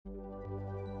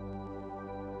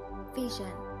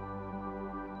Vision.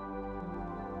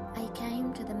 I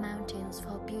came to the mountains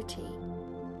for beauty,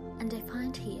 and I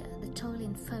find here the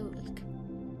toiling folk,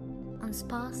 on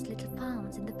sparse little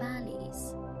farms in the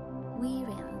valleys,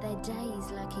 wearying their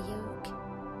days like a yoke.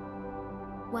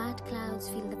 White clouds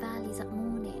fill the valleys at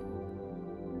morning.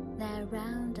 They are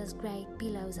round as great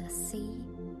billows at sea,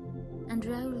 and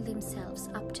roll themselves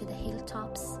up to the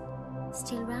hilltops,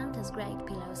 still round as great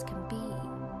billows can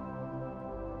be.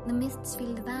 The mists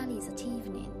fill the valleys at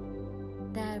evening.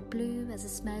 They are blue as the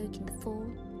smoke in the fall,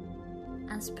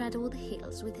 and spread all the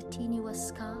hills with a tenuous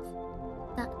scarf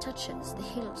that touches the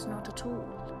hills not at all.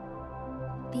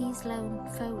 These lone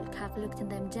folk have looked in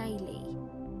them daily,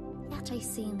 yet I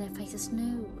see in their faces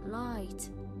no light.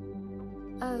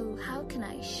 Oh, how can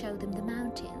I show them the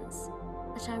mountains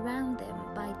that are round them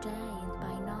by day and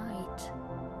by night?